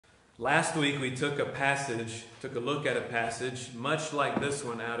Last week we took a look at a passage much like this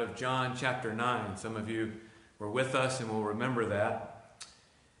one out of John chapter 9. Some of you were with us and will remember that.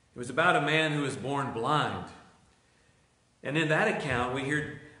 It was about a man who was born blind. And in that account we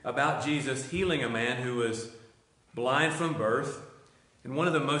hear about Jesus healing a man who was blind from birth. And one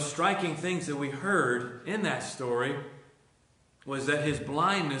of the most striking things that we heard in that story was that his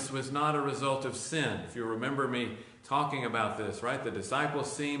blindness was not a result of sin. If you remember me talking about this, right? The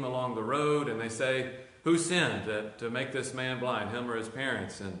disciples see him along the road and they say, who sinned to make this man blind, him or his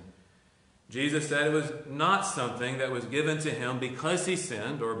parents? And Jesus said it was not something that was given to him because he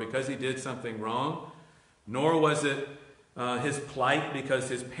sinned or because he did something wrong, nor was it his plight because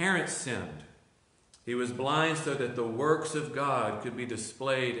his parents sinned. He was blind so that the works of God could be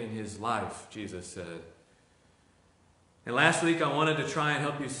displayed in his life, Jesus said. And last week I wanted to try and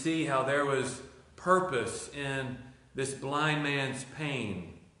help you see how there was purpose in this blind man's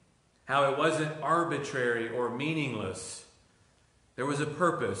pain, how it wasn't arbitrary or meaningless. There was a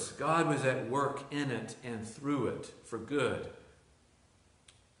purpose. God was at work in it and through it for good.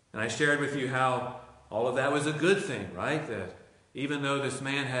 And I shared with you how all of that was a good thing, right? That even though this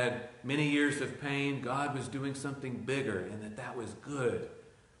man had many years of pain, God was doing something bigger and that was good.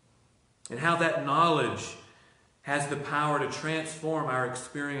 And how that knowledge has the power to transform our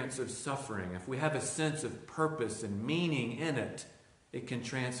experience of suffering. If we have a sense of purpose and meaning in it, it can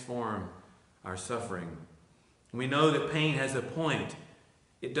transform our suffering. We know that pain has a point.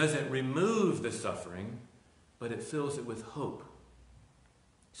 It doesn't remove the suffering, but it fills it with hope.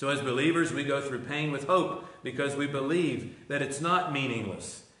 So as believers, we go through pain with hope because we believe that it's not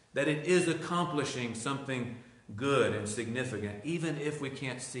meaningless, that it is accomplishing something good and significant, even if we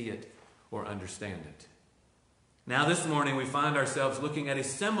can't see it or understand it. Now this morning we find ourselves looking at a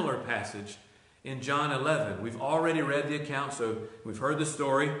similar passage in John 11. We've already read the account, so we've heard the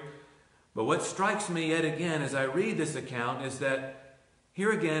story. But what strikes me yet again as I read this account is that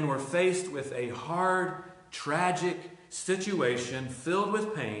here again we're faced with a hard, tragic situation filled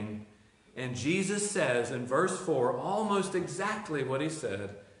with pain. And Jesus says in verse 4 almost exactly what he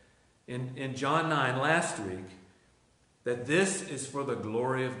said in John 9 last week, that this is for the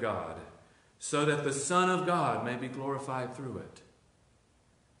glory of God, so that the Son of God may be glorified through it.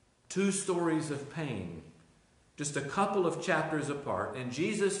 Two stories of pain, just a couple of chapters apart, and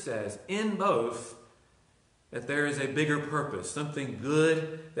Jesus says in both that there is a bigger purpose, something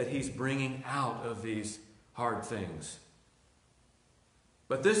good that he's bringing out of these hard things.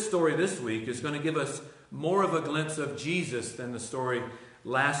 But this story this week is going to give us more of a glimpse of Jesus than the story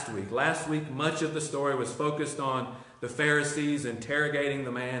last week. Last week, much of the story was focused on the Pharisees interrogating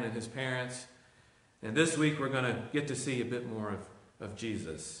the man and his parents. And this week we're going to get to see a bit more of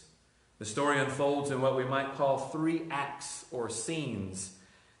Jesus. The story unfolds in what we might call 3 acts or scenes.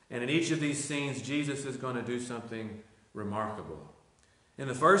 And in each of these scenes, Jesus is going to do something remarkable. In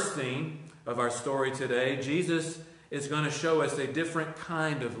the first scene of our story today, Jesus is going to show us a different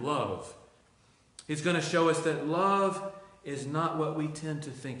kind of love. He's going to show us that love is not what we tend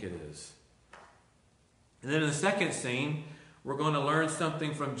to think it is. And then in the second scene, we're going to learn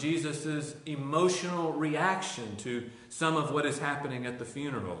something from Jesus' emotional reaction to some of what is happening at the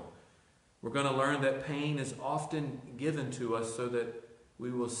funeral. We're going to learn that pain is often given to us so that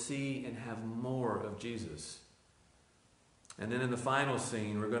we will see and have more of Jesus. And then in the final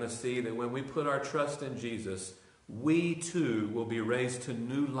scene, we're going to see that when we put our trust in Jesus, we too will be raised to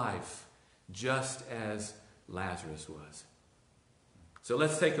new life, just as Lazarus was. So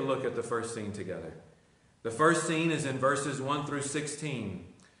let's take a look at the first scene together. The first scene is in verses 1 through 16.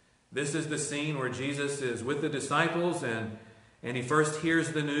 This is the scene where Jesus is with the disciples and he first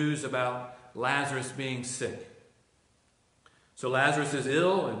hears the news about Lazarus being sick. So Lazarus is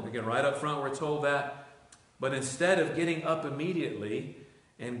ill, and again, right up front we're told that. But instead of getting up immediately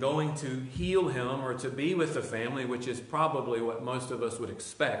and going to heal him or to be with the family, which is probably what most of us would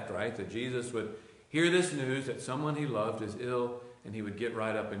expect, right? That Jesus would hear this news that someone he loved is ill and he would get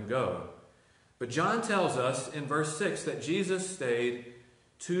right up and go. But John tells us in verse 6 that Jesus stayed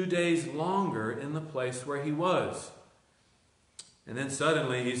 2 days longer in the place where he was. And then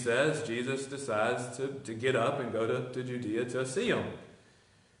suddenly, he says, Jesus decides to get up and go to Judea to see him.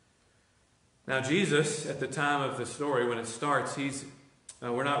 Now Jesus, at the time of the story, when it starts,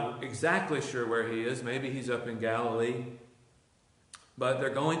 we're not exactly sure where he is. Maybe he's up in Galilee. But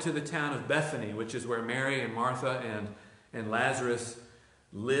they're going to the town of Bethany, which is where Mary and Martha and Lazarus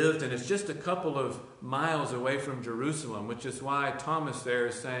lived, and it's just a couple of miles away from Jerusalem, which is why Thomas there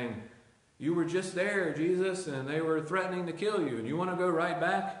is saying, you were just there, Jesus, and they were threatening to kill you, and you want to go right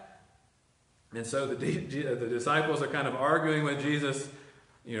back? And so the disciples are kind of arguing with Jesus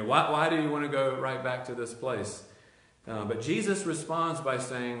Why do you want to go right back to this place? But Jesus responds by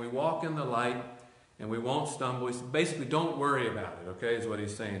saying, we walk in the light and we won't stumble. He said, basically, don't worry about it, okay, is what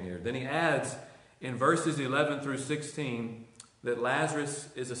he's saying here. Then he adds in verses 11 through 16 that Lazarus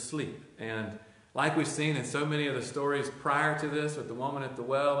is asleep. And like we've seen in so many of the stories prior to this with the woman at the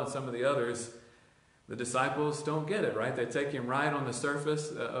well and some of the others, the disciples don't get it, right? They take him right on the surface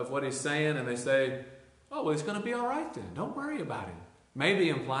of what he's saying and they say, oh, well, he's going to be all right then. Don't worry about him. Maybe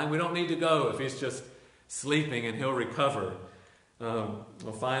implying we don't need to go if he's just sleeping and he'll recover. Well,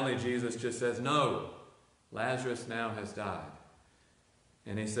 finally, Jesus just says, no, Lazarus now has died.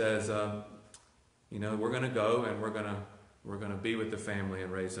 And he says, we're going to go and we're going to be with the family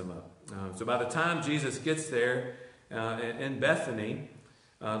and raise him up. So by the time Jesus gets there in Bethany,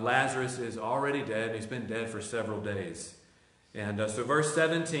 Lazarus is already dead. He's been dead for several days. And so verse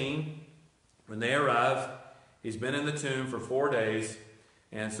 17, when they arrive, he's been in the tomb for 4 days.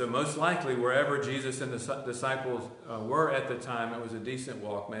 And so most likely wherever Jesus and the disciples were at the time, it was a decent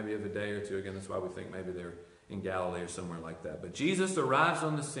walk, maybe of a day or two. Again, that's why we think maybe they're in Galilee or somewhere like that. But Jesus arrives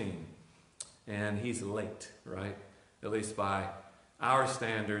on the scene, and he's late, right? At least by our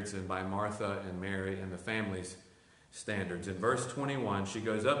standards and by Martha and Mary and the family's standards. In verse 21, she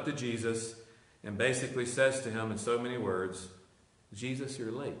goes up to Jesus and basically says to him in so many words, Jesus, you're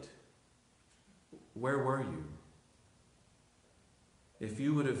late. Where were you? If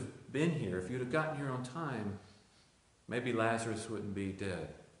you would have been here, if you'd have gotten here on time, maybe Lazarus wouldn't be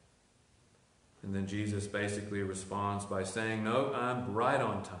dead. And then Jesus basically responds by saying, no, I'm right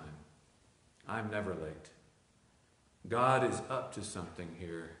on time. I'm never late. God is up to something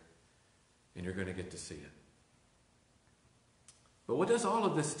here, and you're going to get to see it. But what does all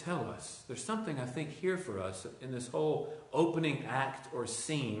of this tell us? There's something, I think, here for us in this whole opening act or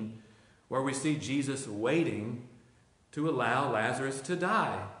scene where we see Jesus waiting to allow Lazarus to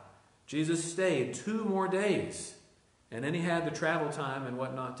die. Jesus stayed 2 more days, and then he had the travel time and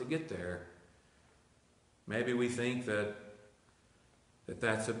whatnot to get there. Maybe we think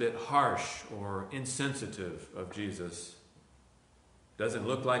that's a bit harsh or insensitive of Jesus. Doesn't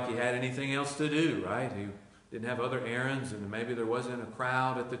look like he had anything else to do, right? He didn't have other errands, and maybe there wasn't a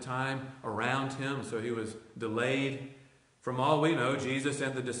crowd at the time around him, so he was delayed. From all we know, Jesus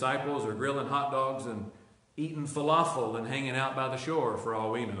and the disciples are grilling hot dogs and eating falafel and hanging out by the shore, for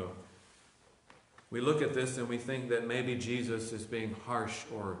all we know. We look at this and we think that maybe Jesus is being harsh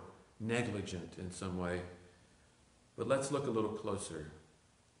or negligent in some way. But let's look a little closer.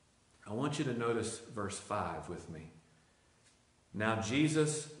 I want you to notice verse 5 with me. Now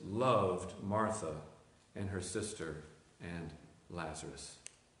Jesus loved Martha and her sister and Lazarus.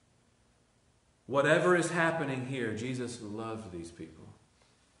 Whatever is happening here, Jesus loved these people.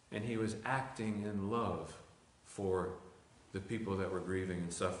 And he was acting in love for the people that were grieving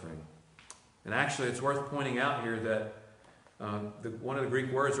and suffering. And actually, it's worth pointing out here that one of the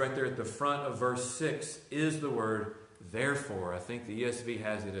Greek words right there at the front of verse 6 is the word therefore. I think the ESV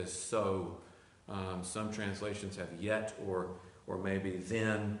has it as so. Some translations have yet or maybe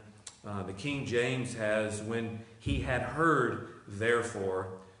then. The King James has when he had heard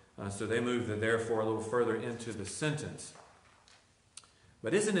therefore. So they move the therefore a little further into the sentence.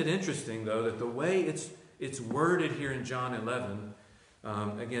 But isn't it interesting, though, that the way it's worded here in John 11,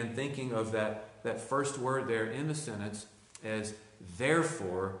 again, thinking of that first word there in the sentence as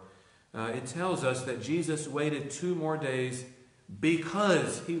therefore, it tells us that Jesus waited 2 more days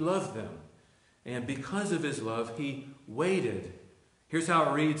because he loved them. And because of his love, he waited. Here's how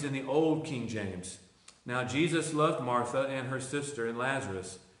it reads in the old King James. Now Jesus loved Martha and her sister and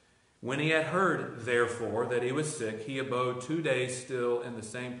Lazarus. When he had heard, therefore, that he was sick, he abode 2 days still in the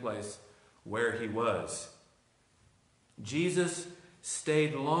same place where he was. Jesus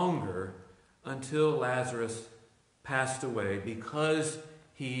stayed longer until Lazarus passed away because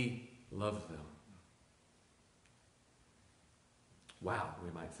he loved them. Wow, we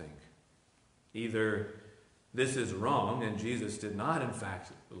might think. Either this is wrong and Jesus did not in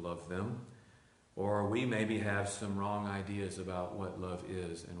fact love them, or we maybe have some wrong ideas about what love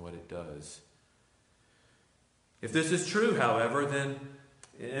is and what it does. If this is true, however, then,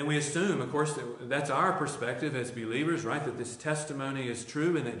 and we assume, of course, that's our perspective as believers, right? That this testimony is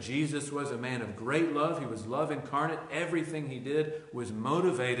true and that Jesus was a man of great love. He was love incarnate. Everything he did was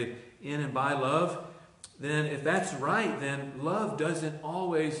motivated in and by love. Then if that's right, then love doesn't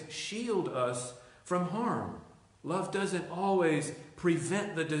always shield us from harm. Love doesn't always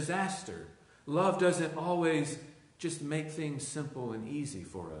prevent the disaster. Love doesn't always just make things simple and easy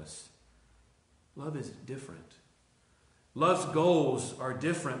for us. Love is different. Love's goals are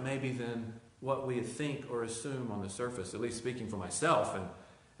different maybe than what we think or assume on the surface, at least speaking for myself. And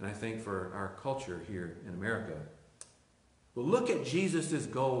and I think for our culture here in America. Well, look at Jesus'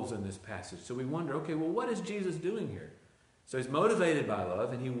 goals in this passage. So we wonder, okay, well, what is Jesus doing here? So he's motivated by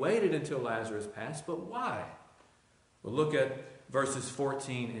love, and he waited until Lazarus passed, but why? Well, look at verses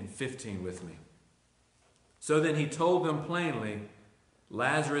 14 and 15 with me. So then he told them plainly,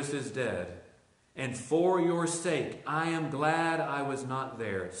 Lazarus is dead, and for your sake I am glad I was not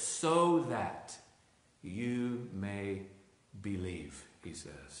there, so that you may believe, he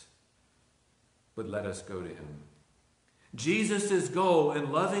says. But let us go to him. Jesus' goal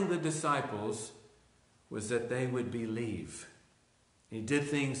in loving the disciples was that they would believe. He did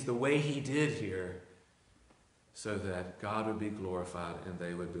things the way he did here so that God would be glorified and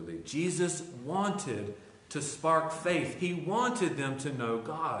they would believe. Jesus wanted to spark faith. He wanted them to know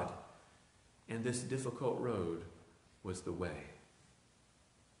God. And this difficult road was the way.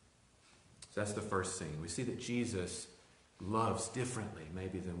 So that's the first scene. We see that Jesus loves differently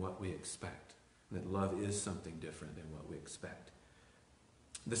maybe than what we expect. That love is something different than what we expect.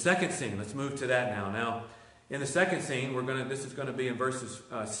 The second scene, let's move to that now. Now, in the second scene, this is going to be in verses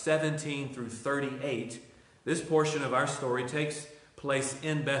 17 through 38. This portion of our story takes place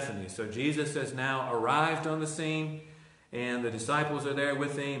in Bethany. So Jesus has now arrived on the scene, and the disciples are there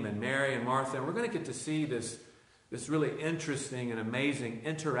with him, and Mary and Martha. And we're going to get to see this really interesting and amazing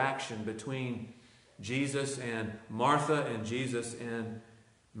interaction between Jesus and Martha and Jesus and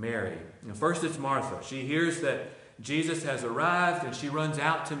Mary. Now, first it's Martha. She hears that Jesus has arrived, and she runs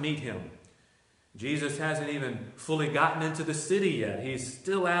out to meet him. Jesus hasn't even fully gotten into the city yet. He's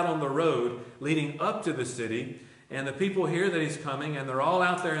still out on the road leading up to the city, and the people hear that he's coming, and they're all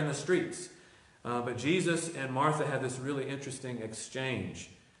out there in the streets. But Jesus and Martha had this really interesting exchange.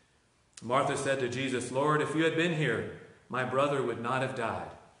 Martha said to Jesus, Lord, if you had been here, my brother would not have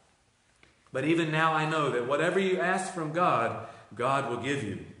died. But even now I know that whatever you ask from God, God will give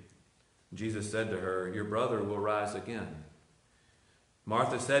you. Jesus said to her, your brother will rise again.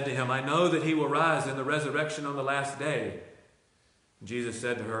 Martha said to him, I know that he will rise in the resurrection on the last day. Jesus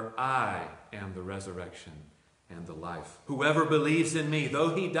said to her, I am the resurrection and the life. Whoever believes in me,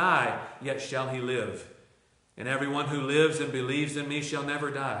 though he die, yet shall he live. And everyone who lives and believes in me shall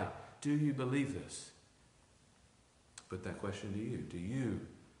never die. Do you believe this? Put that question to you. Do you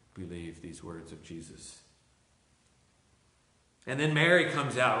believe these words of Jesus? And then Mary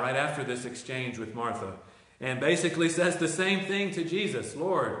comes out right after this exchange with Martha and basically says the same thing to Jesus.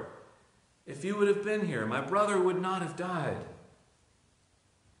 Lord, if you would have been here, my brother would not have died.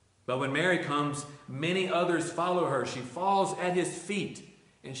 But when Mary comes, many others follow her. She falls at his feet,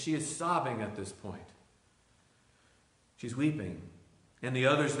 and she is sobbing at this point. She's weeping, and the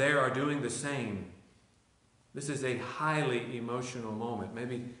others there are doing the same. This is a highly emotional moment.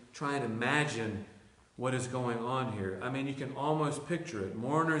 Maybe try and imagine what is going on here. I mean, you can almost picture it.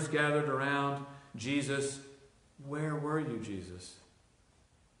 Mourners gathered around Jesus. Where were you, Jesus?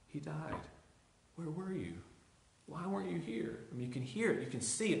 He died. Where were you? Why weren't you here? I mean, you can hear it. You can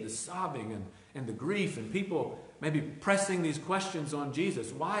see it, the sobbing and the grief, and people maybe pressing these questions on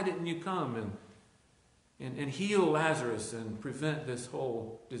Jesus. Why didn't you come and heal Lazarus and prevent this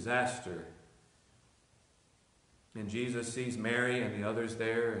whole disaster? And Jesus sees Mary and the others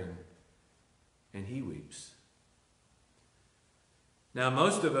there, and he weeps. Now,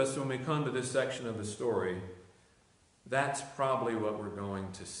 most of us, when we come to this section of the story, that's probably what we're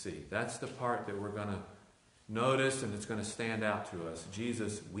going to see. That's the part that we're going to notice, and it's going to stand out to us.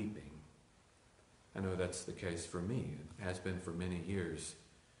 Jesus weeping. I know that's the case for me. It has been for many years.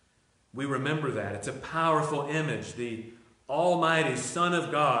 We remember that. It's a powerful image. The Almighty Son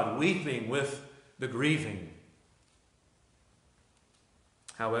of God weeping with the grieving.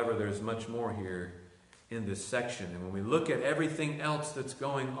 However, there's much more here in this section. And when we look at everything else that's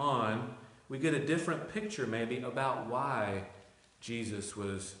going on, we get a different picture maybe about why Jesus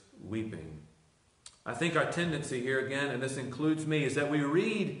was weeping. I think our tendency here again, and this includes me, is that we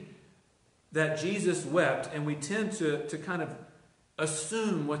read that Jesus wept and we tend to kind of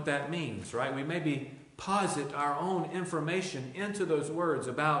assume what that means, right? We maybe posit our own information into those words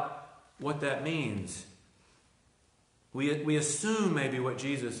about what that means. We assume maybe what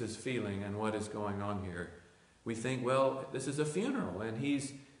Jesus is feeling and what is going on here. We think, well, this is a funeral, and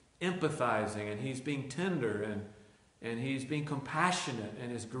he's empathizing, and he's being tender, and he's being compassionate,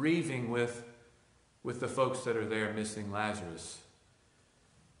 and is grieving with the folks that are there missing Lazarus.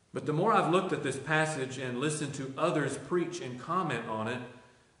 But the more I've looked at this passage and listened to others preach and comment on it,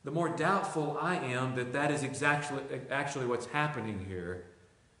 the more doubtful I am that that is actually what's happening here.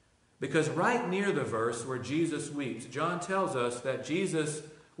 Because right near the verse where Jesus weeps, John tells us that Jesus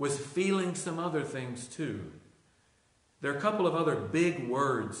was feeling some other things too. there are a couple of other big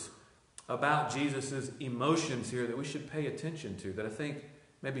words about Jesus' emotions here that we should pay attention to, that I think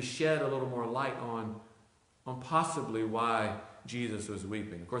maybe shed a little more light on possibly why Jesus was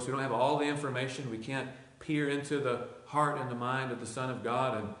weeping. Of course, we don't have all the information. We can't peer into the heart and the mind of the Son of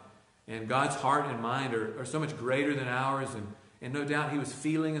God, and God's heart and mind are so much greater than ours, and no doubt he was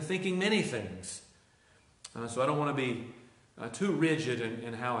feeling and thinking many things. So I don't want to be too rigid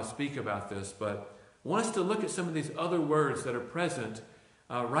in how I speak about this, but I want us to look at some of these other words that are present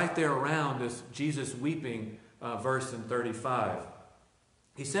right there around this Jesus weeping verse in 35.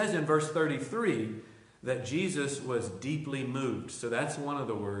 He says in verse 33 that Jesus was deeply moved. So that's one of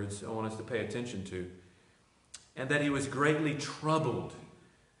the words I want us to pay attention to. And that he was greatly troubled.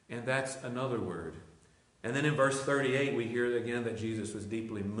 And that's another word. And then in verse 38 we hear again that Jesus was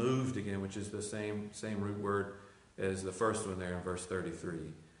deeply moved again, which is the same root word as the first one there in verse 33.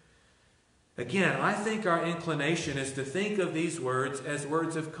 Again, I think our inclination is to think of these words as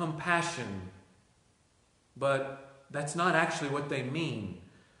words of compassion. But that's not actually what they mean,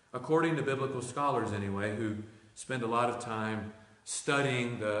 according to biblical scholars anyway, who spend a lot of time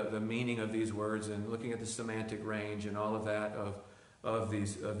studying the meaning of these words and looking at the semantic range and all of that of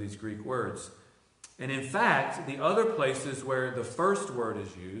these Greek words. And in fact, the other places where the first word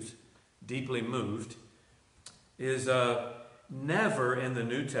is used, deeply moved, is never in the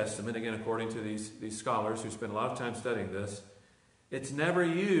New Testament, again according to these scholars who spend a lot of time studying this, it's never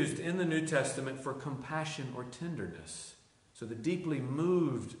used in the New Testament for compassion or tenderness. So the deeply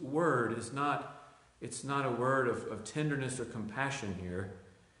moved word is not a word of tenderness or compassion here.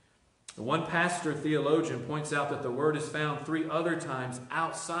 One pastor theologian points out that the word is found 3 other times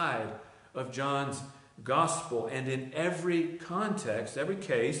outside of John's gospel, and in every context, every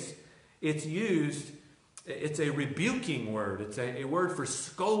case, it's used. It's a rebuking word. It's a word for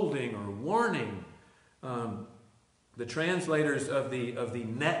scolding or warning. The translators of the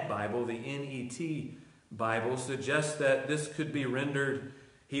Net Bible, the N-E-T Bible, suggest that this could be rendered,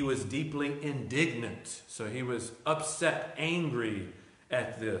 he was deeply indignant. So he was upset, angry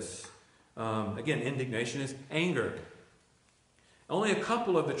at this. Again, indignation is anger. Only a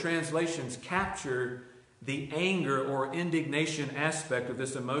couple of the translations capture the anger or indignation aspect of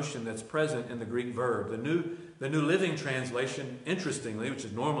this emotion that's present in the Greek verb. The New Living Translation, interestingly, which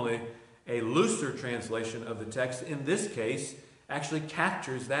is normally a looser translation of the text, in this case actually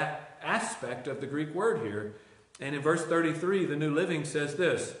captures that aspect of the Greek word here. And in verse 33, the New Living says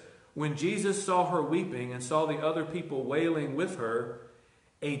this: when Jesus saw her weeping and saw the other people wailing with her,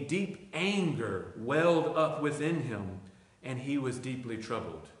 a deep anger welled up within him, and he was deeply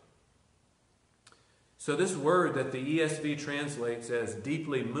troubled. So this word that the ESV translates as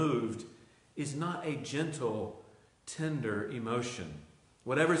deeply moved is not a gentle, tender emotion.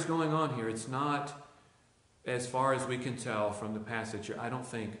 Whatever's going on here, it's not, as far as we can tell from the passage here, I don't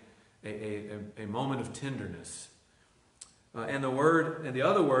think a moment of tenderness. And the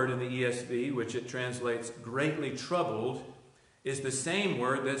other word in the ESV, which it translates greatly troubled, is the same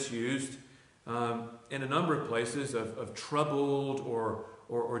word that's used in a number of places of troubled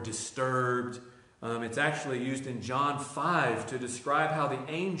or disturbed. It's actually used in John 5 to describe how the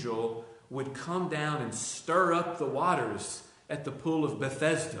angel would come down and stir up the waters at the pool of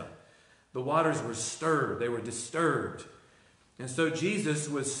Bethesda. The waters were stirred. They were disturbed. And so Jesus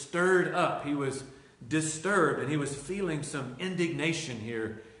was stirred up. He was disturbed, and he was feeling some indignation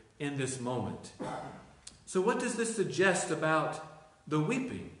here in this moment. So what does this suggest about the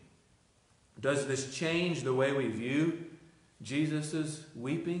weeping? Does this change the way we view Jesus'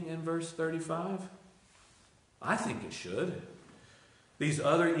 weeping in verse 35? I think it should. These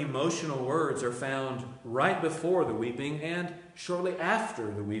other emotional words are found right before the weeping and shortly after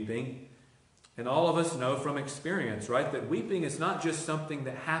the weeping. And all of us know from experience, right, that weeping is not just something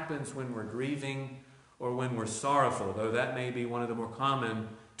that happens when we're grieving or when we're sorrowful, though that may be one of the more common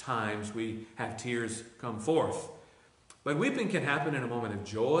times we have tears come forth. But weeping can happen in a moment of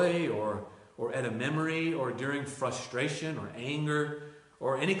joy or at a memory or during frustration or anger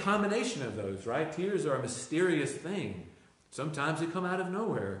or any combination of those, right? Tears are a mysterious thing. Sometimes they come out of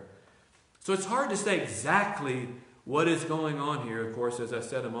nowhere. So it's hard to say exactly what is going on here, of course, as I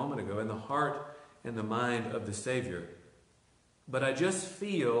said a moment ago, in the heart and the mind of the Savior. But I just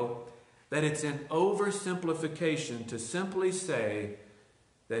feel that it's an oversimplification to simply say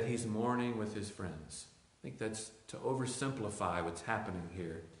that he's mourning with his friends. I think that's to oversimplify what's happening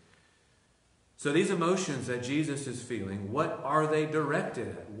here. So these emotions that Jesus is feeling, what are they directed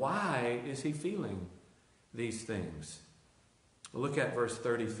at? Why is he feeling these things? Look at verse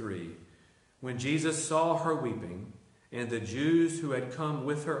 33. When Jesus saw her weeping, and the Jews who had come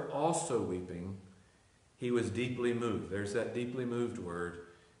with her also weeping, he was deeply moved. There's that deeply moved word.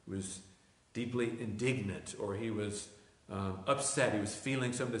 He was deeply indignant, or he was upset. He was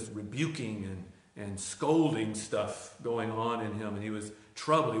feeling some of this rebuking and scolding stuff going on in him, and he was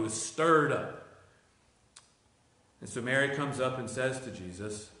troubled. He was stirred up. And so Mary comes up and says to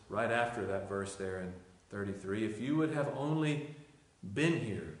Jesus, right after that verse there in 33, if you would have only been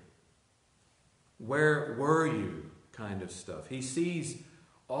here, where were you? Kind of stuff. He sees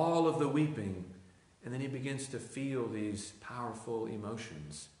all of the weeping, and then he begins to feel these powerful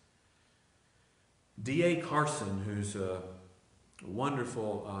emotions. D.A. Carson, who's a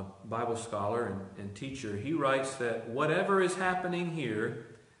wonderful Bible scholar and teacher, he writes that whatever is happening here,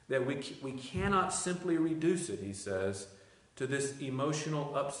 that we cannot simply reduce it, he says, to this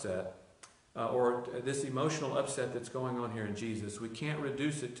emotional upset, or this emotional upset that's going on here in Jesus. We can't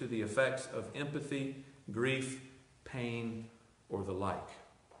reduce it to the effects of empathy, grief, pain, or the like.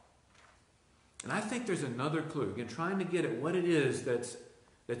 And I think there's another clue. Again, trying to get at what it is that's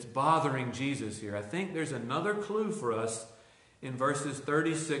bothering Jesus here. I think there's another clue for us in verses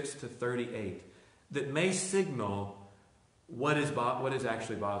 36 to 38 that may signal what is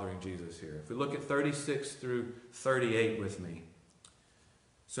actually bothering Jesus here. If we look at 36 through 38 with me.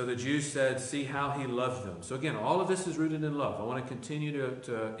 So the Jews said, see how he loved them. So again, all of this is rooted in love. I want to continue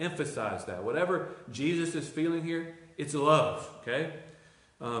to emphasize that. Whatever Jesus is feeling here, it's love, okay?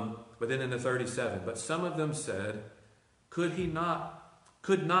 But then in the 37, but some of them said, could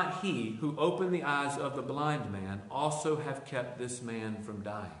not he who opened the eyes of the blind man also have kept this man from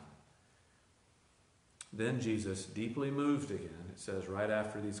dying? Then Jesus, deeply moved again, it says right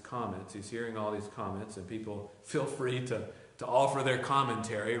after these comments, he's hearing all these comments, and people feel free to offer their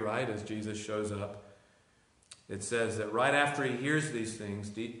commentary, right, as Jesus shows up. It says that right after he hears these things,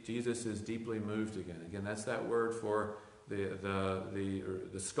 Jesus is deeply moved again. Again, that's that word for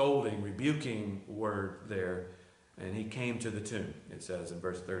the scolding, rebuking word there. And he came to the tomb, it says in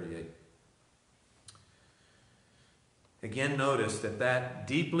verse 38. Again, notice that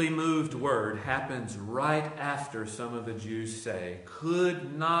deeply moved word happens right after some of the Jews say,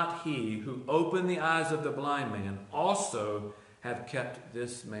 could not he who opened the eyes of the blind man also have kept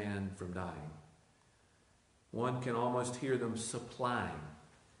this man from dying? One can almost hear them supplying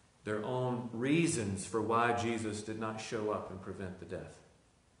their own reasons for why Jesus did not show up and prevent the death.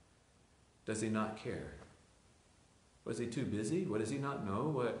 Does he not care? Was he too busy? What, does he not know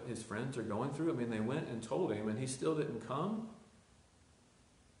what his friends are going through? I mean, they went and told him, and he still didn't come.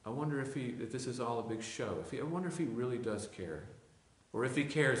 I wonder if this is all a big show. I wonder if he really does care. Or if he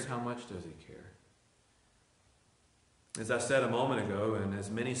cares, how much does he care? As I said a moment ago, and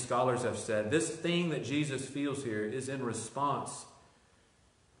as many scholars have said, this thing that Jesus feels here is in response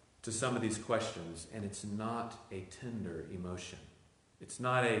to some of these questions, and it's not a tender emotion. It's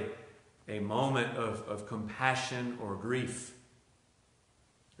not a moment of compassion or grief.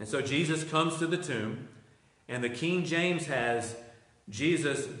 And so Jesus comes to the tomb, and the King James has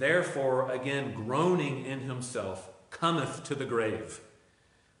Jesus, therefore, again, groaning in himself, cometh to the grave.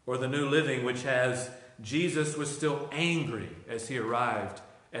 Or the New Living, which has Jesus was still angry as he arrived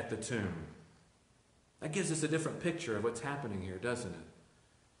at the tomb. That gives us a different picture of what's happening here, doesn't it?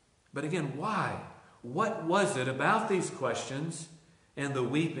 But again, why? What was it about these questions and the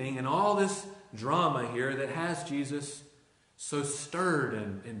weeping and all this drama here that has Jesus so stirred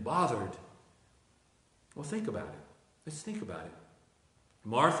and bothered? Well, think about it. Let's think about it.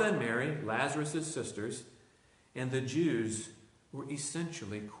 Martha and Mary, Lazarus' sisters, and the Jews were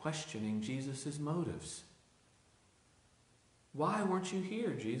essentially questioning Jesus' motives. Why weren't you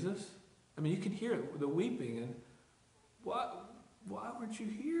here, Jesus? I mean, you can hear the weeping, and why weren't you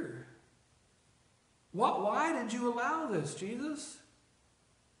here? Why did you allow this, Jesus?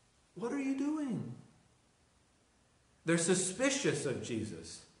 What are you doing? They're suspicious of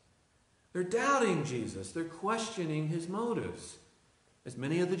Jesus. They're doubting Jesus. They're questioning his motives, as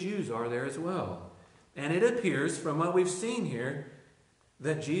many of the Jews are there as well. And it appears from what we've seen here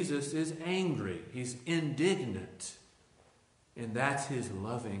that Jesus is angry. He's indignant. And that's his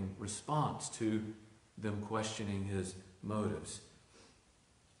loving response to them questioning his motives.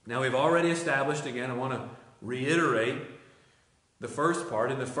 Now, we've already established, again, I want to reiterate the first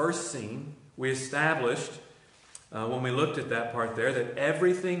part. In the first scene, we established, when we looked at that part there, that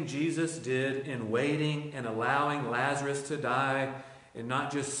everything Jesus did in waiting and allowing Lazarus to die and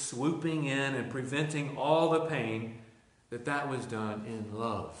not just swooping in and preventing all the pain, that was done in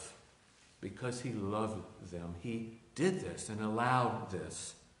love. Because he loved them, he did this and allowed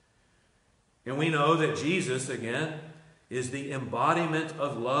this. And we know that Jesus, again, is the embodiment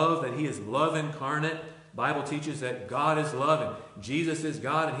of love, that he is love incarnate. The Bible teaches that God is love, and Jesus is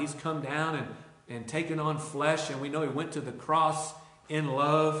God, and he's come down and taken on flesh, and we know he went to the cross in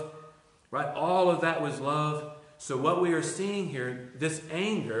love, right? All of that was love. So what we are seeing here, this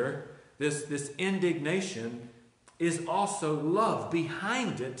anger, this indignation, is also love.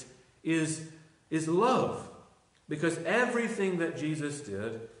 Behind it is love. Because everything that Jesus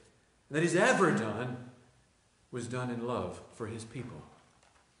did, that he's ever done, was done in love for his people,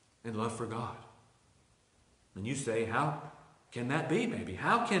 in love for God. And you say, how can that be, maybe?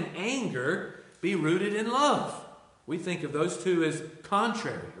 How can anger be rooted in love? We think of those two as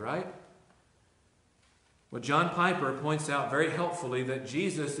contrary, right? Well, John Piper points out very helpfully that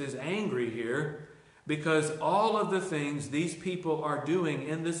Jesus is angry here because all of the things these people are doing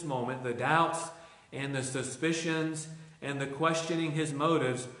in this moment, the doubts and the suspicions and the questioning his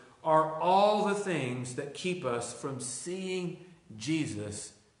motives, are all the things that keep us from seeing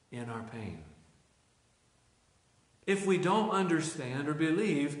Jesus in our pain. If we don't understand or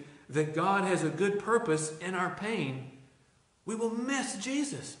believe that God has a good purpose in our pain, we will miss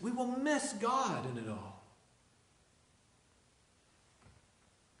Jesus. We will miss God in it all.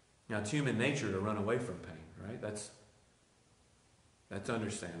 Now, it's human nature to run away from pain, right? That's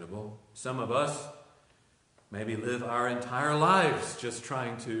understandable. Some of us maybe live our entire lives just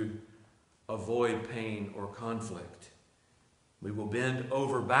trying to avoid pain or conflict. We will bend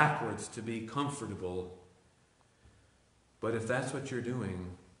over backwards to be comfortable. But if that's what you're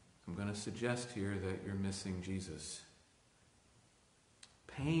doing, I'm going to suggest here that you're missing Jesus.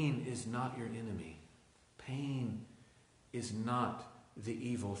 Pain is not your enemy. Pain is not the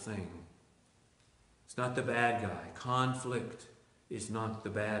evil thing. It's not the bad guy. Conflict is not the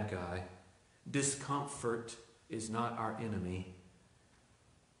bad guy. Discomfort is not our enemy.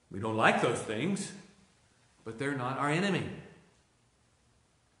 We don't like those things, but they're not our enemy.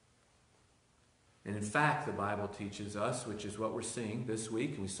 And in fact, the Bible teaches us, which is what we're seeing this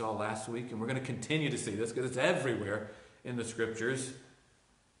week, and we saw last week, and we're going to continue to see this because it's everywhere in the Scriptures.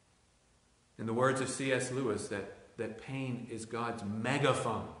 In the words of C.S. Lewis, that pain is God's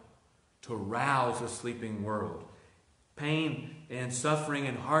megaphone to rouse a sleeping world. Pain and suffering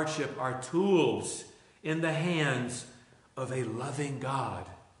and hardship are tools in the hands of a loving God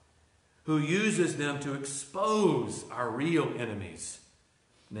who uses them to expose our real enemies,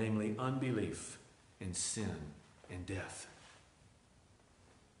 namely unbelief and sin and death.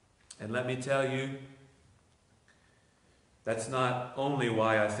 And let me tell you, that's not only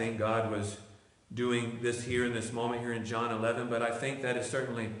why I think God was doing this here in this moment here in John 11, but I think that is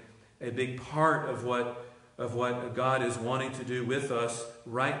certainly a big part of what God is wanting to do with us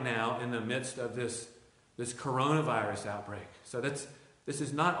right now in the midst of this coronavirus outbreak. So this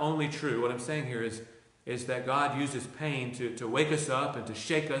is not only true. What I'm saying here is that God uses pain to wake us up and to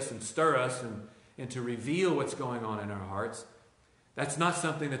shake us and stir us and to reveal what's going on in our hearts. That's not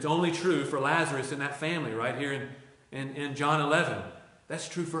something that's only true for Lazarus and that family right here in John 11. That's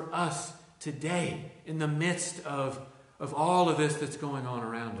true for us today in the midst of all of this that's going on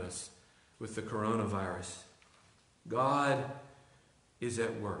around us with the coronavirus. God is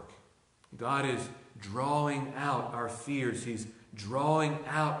at work. God is drawing out our fears. He's drawing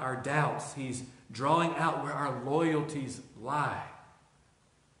out our doubts. He's drawing out where our loyalties lie.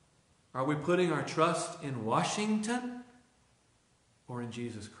 Are we putting our trust in Washington or in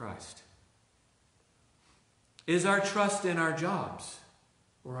Jesus Christ? Is our trust in our jobs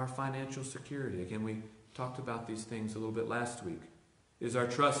or our financial security? Again, we talked about these things a little bit last week. Is our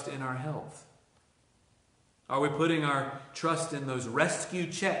trust in our health? Are we putting our trust in those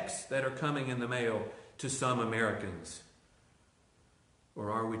rescue checks that are coming in the mail to some Americans? Or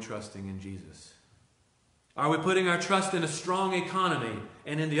are we trusting in Jesus? Are we putting our trust in a strong economy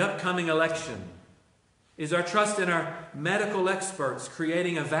and in the upcoming election? Is our trust in our medical experts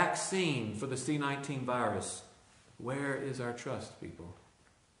creating a vaccine for the C-19 virus? Where is our trust, people?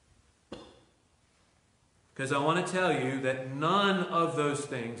 Because I want to tell you that none of those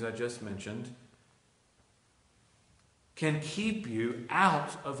things I just mentioned can keep you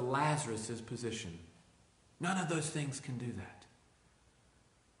out of Lazarus' position. None of those things can do that.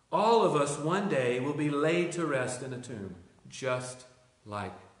 All of us one day will be laid to rest in a tomb, just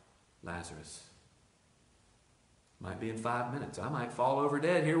like Lazarus. Might be in 5 minutes. I might fall over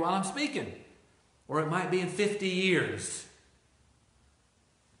dead here while I'm speaking. Or it might be in 50 years.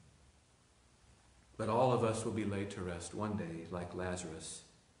 But all of us will be laid to rest one day like Lazarus.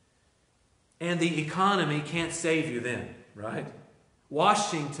 And the economy can't save you then, right?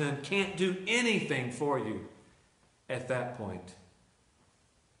 Washington can't do anything for you at that point.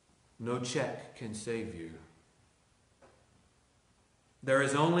 No check can save you. There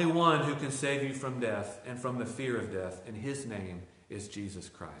is only one who can save you from death and from the fear of death, and his name is Jesus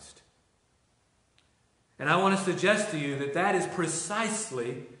Christ. And I want to suggest to you that that is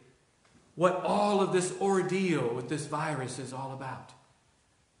precisely what all of this ordeal with this virus is all about.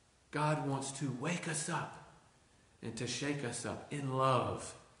 God wants to wake us up and to shake us up in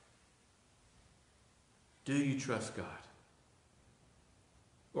love. Do you trust God?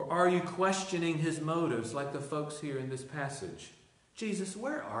 Or are you questioning his motives like the folks here in this passage? Jesus,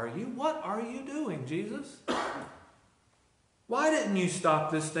 where are you? What are you doing, Jesus? Why didn't you stop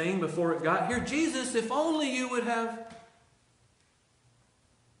this thing before it got here? Jesus, if only you would have.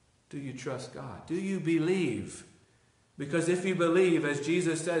 Do you trust God? Do you believe? Because if you believe, as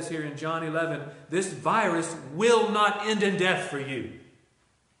Jesus says here in John 11, this virus will not end in death for you.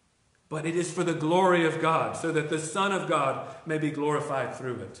 But it is for the glory of God, so that the Son of God may be glorified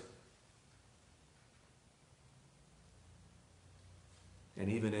through it. And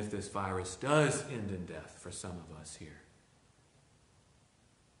even if this virus does end in death for some of us here,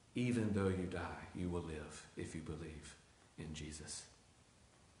 even though you die, you will live if you believe in Jesus.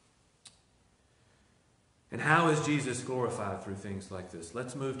 And how is Jesus glorified through things like this?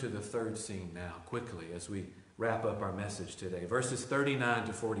 Let's move to the third scene now, quickly, as we wrap up our message today. Verses 39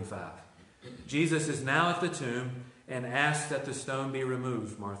 to 45. Jesus is now at the tomb and asks that the stone be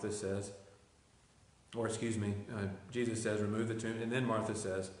removed, Martha says. Jesus says, remove the tomb. And then Martha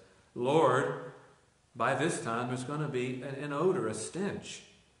says, Lord, by this time there's going to be an odor, a stench,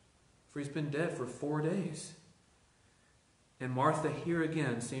 for he's been dead for 4 days. And Martha here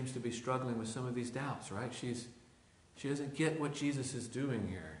again seems to be struggling with some of these doubts, right? She doesn't get what Jesus is doing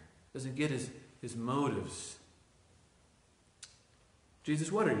here. Doesn't get his motives.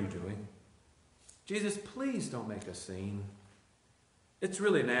 Jesus, what are you doing? Jesus, please don't make a scene. It's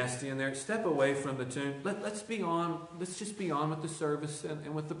really nasty in there. Step away from the tomb. Let's just be on with the service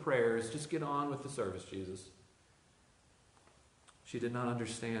and with the prayers. Just get on with the service, Jesus. She did not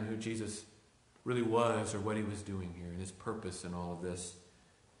understand who Jesus really was or what he was doing here and his purpose in all of this.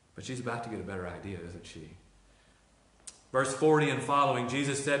 But she's about to get a better idea, isn't she? Verse 40 and following,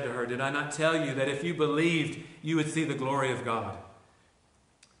 Jesus said to her, did I not tell you that if you believed, you would see the glory of God?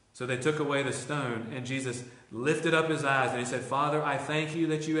 So they took away the stone, and Jesus lifted up his eyes and he said, Father, I thank you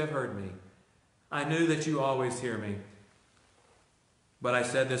that you have heard me. I knew that you always hear me. But I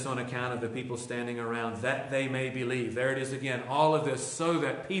said this on account of the people standing around, that they may believe. There it is again, all of this so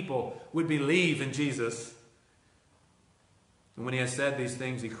that people would believe in Jesus. And when he had said these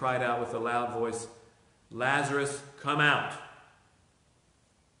things, he cried out with a loud voice, Lazarus, come out.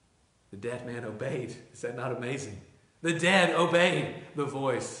 The dead man obeyed. Is that not amazing? The dead obeyed the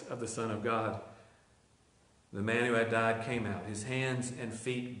voice of the Son of God. The man who had died came out, his hands and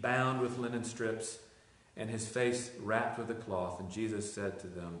feet bound with linen strips, and his face wrapped with a cloth. And Jesus said to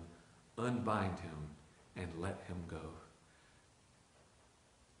them, unbind him and let him go.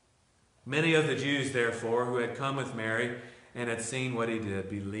 Many of the Jews, therefore, who had come with Mary and had seen what he did,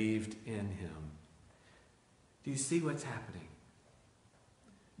 believed in him. Do you see what's happening?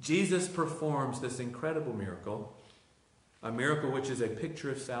 Jesus performs this incredible miracle, a miracle which is a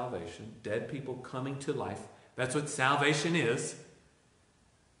picture of salvation, dead people coming to life. That's what salvation is.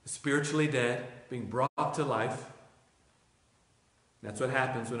 Spiritually dead, being brought to life. That's what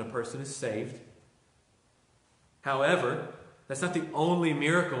happens when a person is saved. However, that's not the only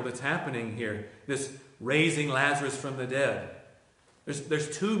miracle that's happening here, this raising Lazarus from the dead.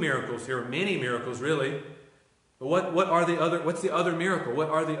 There's two miracles here, many miracles really. But what's the other miracle? What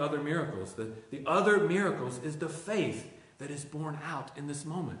are the other miracles? The other miracles is the faith that is born out in this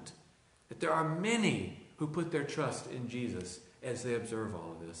moment. That there are many who put their trust in Jesus as they observe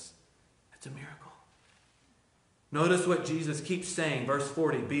all of this. That's a miracle. Notice what Jesus keeps saying, verse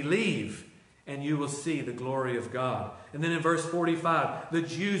 40, believe and you will see the glory of God. And then in verse 45, the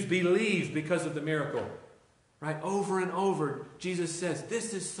Jews believe because of the miracle. Right? Over and over, Jesus says,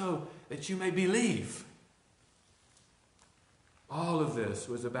 this is so that you may believe. All of this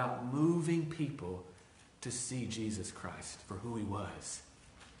was about moving people to see Jesus Christ for who he was.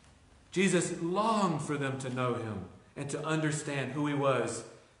 Jesus longed for them to know him and to understand who he was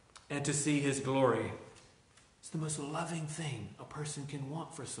and to see his glory. It's the most loving thing a person can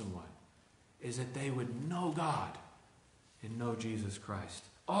want for someone, is that they would know God and know Jesus Christ.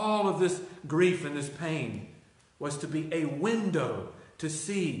 All of this grief and this pain was to be a window to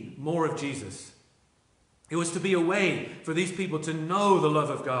see more of Jesus. It was to be a way for these people to know the love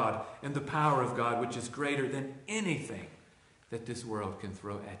of God and the power of God, which is greater than anything that this world can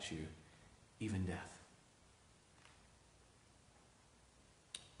throw at you, even death.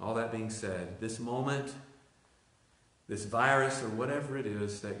 All that being said, this moment, this virus or whatever it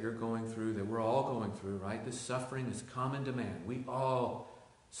is that you're going through, that we're all going through, right? This suffering is common to man. We all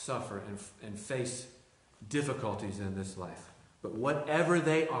suffer and face difficulties in this life. But whatever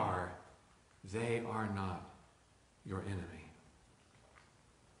they are not your enemy.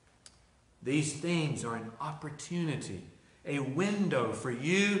 These things are an opportunity, a window for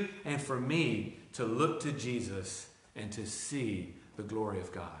you and for me to look to Jesus and to see the glory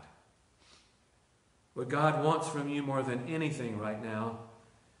of God. What God wants from you more than anything right now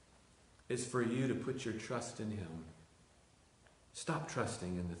is for you to put your trust in Him. Stop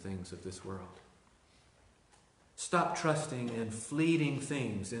trusting in the things of this world. Stop trusting in fleeting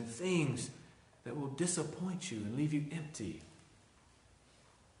things and things that will disappoint you and leave you empty.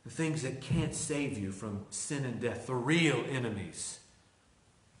 The things that can't save you from sin and death, the real enemies.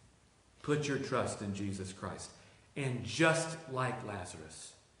 Put your trust in Jesus Christ. And just like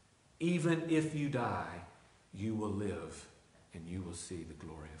Lazarus, even if you die, you will live and you will see the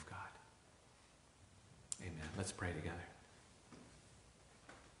glory of God. Amen. Let's pray together.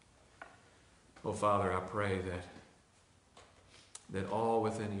 Oh, Father, I pray that all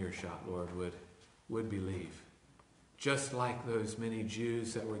within earshot, Lord, would believe. Just like those many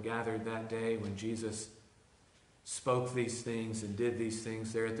Jews that were gathered that day when Jesus spoke these things and did these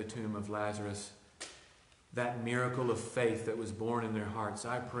things there at the tomb of Lazarus, that miracle of faith that was born in their hearts,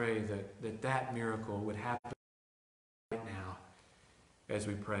 I pray that miracle would happen right now as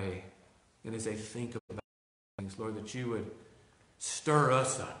we pray and as they think about things, Lord, that you would stir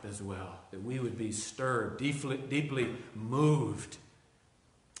us up as well, that we would be stirred, deeply moved,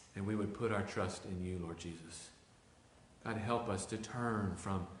 and we would put our trust in you, Lord Jesus. God, help us to turn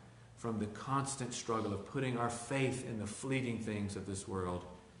from the constant struggle of putting our faith in the fleeting things of this world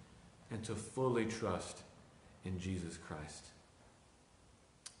and to fully trust in Jesus Christ.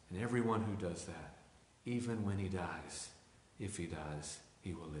 And everyone who does that, even when he dies, if he dies,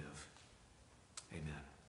 he will live. Amen.